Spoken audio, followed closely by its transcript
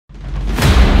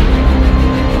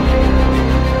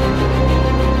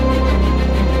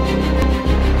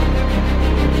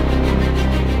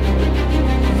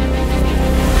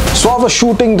So after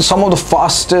shooting some of the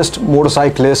fastest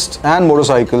motorcyclists and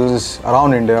motorcycles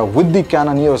around India with the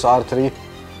Canon EOS R3, it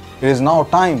is now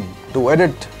time to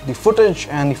edit the footage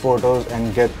and the photos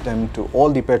and get them to all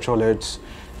the petrol heads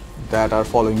that are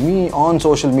following me on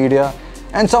social media,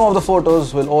 and some of the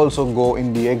photos will also go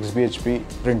in the XBHP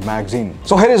print magazine.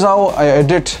 So here is how I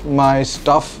edit my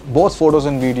stuff, both photos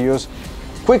and videos.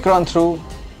 Quick run through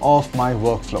of my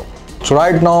workflow. So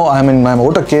right now I'm in my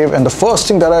motor cave, and the first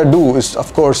thing that I do is,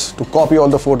 of course, to copy all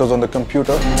the photos on the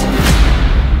computer.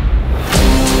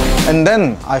 And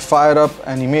then I fire up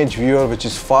an image viewer which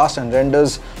is fast and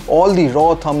renders all the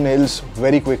raw thumbnails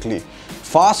very quickly.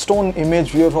 Fast Tone Image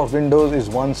Viewer for Windows is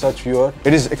one such viewer.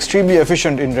 It is extremely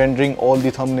efficient in rendering all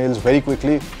the thumbnails very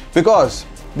quickly because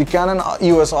the Canon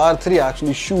EOS R3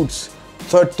 actually shoots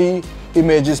 30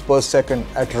 images per second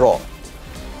at RAW.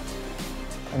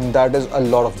 And that is a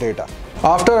lot of data.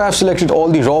 After I have selected all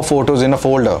the raw photos in a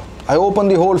folder, I open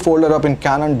the whole folder up in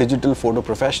Canon Digital Photo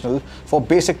Professional for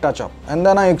basic touch-up, and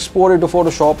then I export it to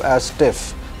Photoshop as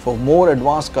TIFF for more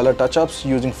advanced color touch-ups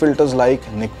using filters like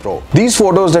Nik Pro. These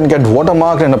photos then get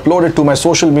watermarked and uploaded to my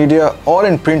social media or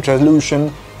in print resolution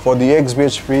for the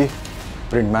XBHP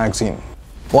print magazine.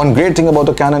 One great thing about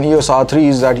the Canon EOS R3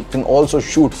 is that you can also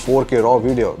shoot 4K raw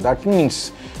video. That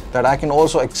means that I can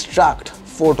also extract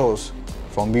photos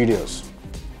from videos.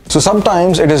 So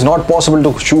sometimes it is not possible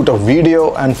to shoot a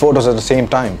video and photos at the same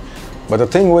time. But the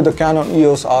thing with the Canon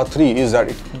EOS R3 is that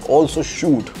it can also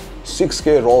shoot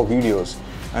 6K raw videos,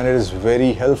 and it is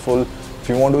very helpful if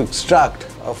you want to extract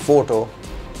a photo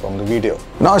from the video.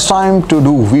 Now it's time to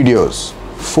do videos,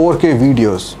 4K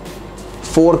videos,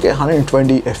 4K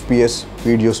 120 FPS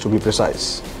videos to be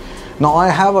precise. Now I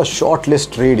have a short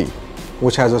list ready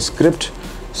which has a script,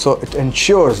 so it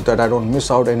ensures that I don't miss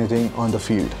out anything on the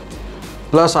field.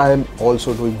 Plus I am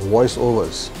also doing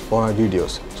voiceovers for my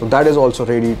videos, so that is also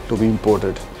ready to be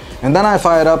imported. And then I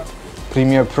fire up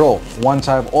Premiere Pro once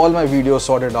I have all my videos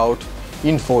sorted out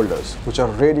in folders which are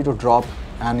ready to drop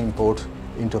and import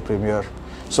into Premiere,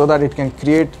 so that it can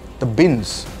create the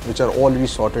bins which are already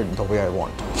sorted the way I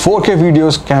want. 4K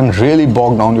videos can really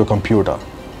bog down your computer.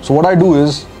 So what I do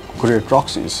is create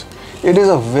proxies. It is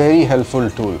a very helpful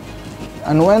tool.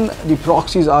 And when the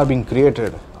proxies are being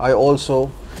created, I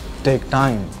also take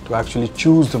time to actually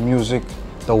choose the music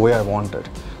the way I want it.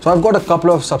 So I've got a couple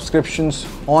of subscriptions,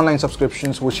 online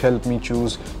subscriptions, which help me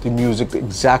choose the music the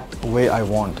exact way I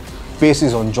want,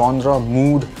 based on genre,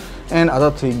 mood, and other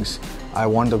things I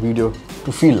want the video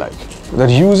to feel like.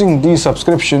 That using these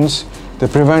subscriptions, they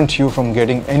prevent you from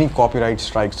getting any copyright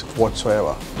strikes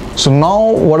whatsoever. So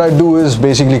now what I do is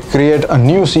basically create a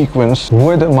new sequence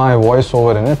with my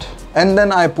voiceover in it, and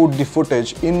then I put the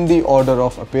footage in the order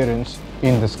of appearance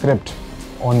in the script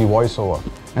on the voiceover.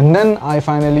 And then I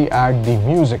finally add the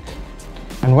music.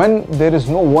 And when there is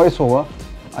no voiceover,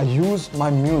 I use my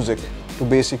music to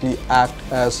basically act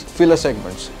as filler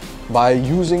segments by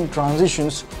using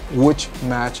transitions which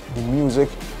match the music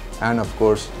and of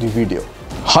course the video.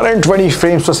 120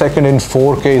 frames per second in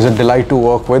 4K is a delight to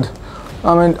work with.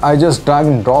 I mean, I just drag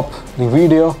and drop the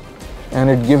video and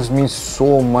it gives me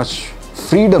so much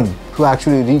freedom to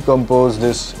actually recompose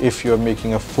this if you're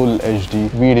making a full HD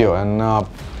video. And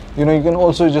you know, you can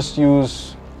also just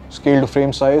use scale to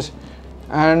frame size,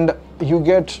 and you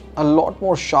get a lot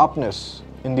more sharpness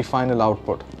in the final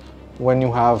output when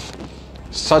you have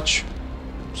so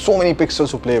many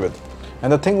pixels to play with.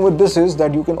 And the thing with this is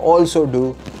that you can also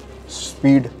do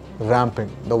speed ramping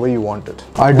the way you want it.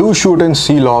 I do shoot in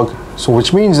C-Log, so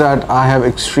which means that I have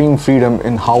extreme freedom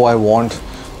in how I want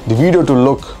the video to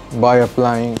look by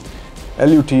applying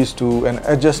LUTs to an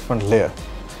adjustment layer.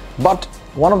 But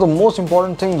one of the most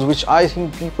important things which I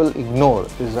think people ignore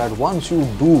is that once you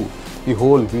do the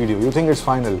whole video, you think it's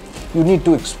final, you need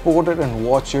to export it and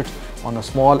watch it on a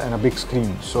small and a big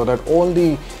screen, so that all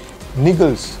the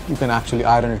niggles you can actually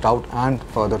iron it out and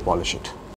further polish it.